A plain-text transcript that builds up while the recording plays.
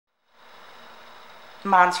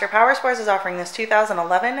Monster Powersports is offering this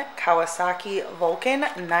 2011 Kawasaki Vulcan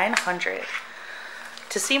 900.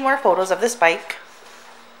 To see more photos of this bike,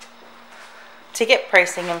 to get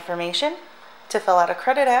pricing information, to fill out a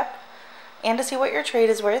credit app, and to see what your trade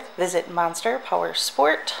is worth, visit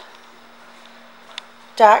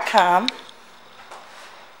monsterpowersport.com.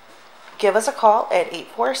 Give us a call at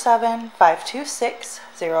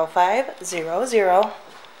 847-526-0500.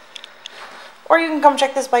 Or you can come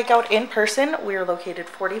check this bike out in person. We are located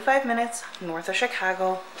 45 minutes north of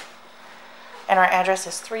Chicago. And our address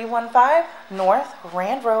is 315 North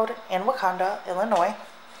Rand Road in Wauconda, Illinois.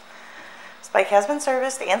 This bike has been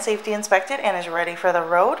serviced and safety inspected and is ready for the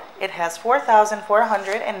road. It has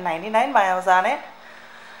 4,499 miles on it.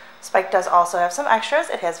 This bike does also have some extras.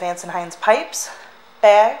 It has Vance & Hines pipes,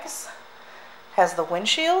 bags, has the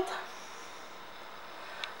windshield,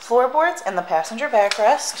 floorboards, and the passenger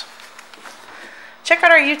backrest. Check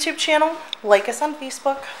out our YouTube channel, like us on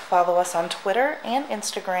Facebook, follow us on Twitter and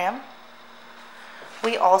Instagram.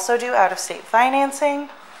 We also do out-of-state financing,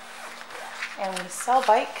 and we sell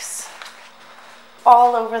bikes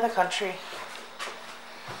all over the country.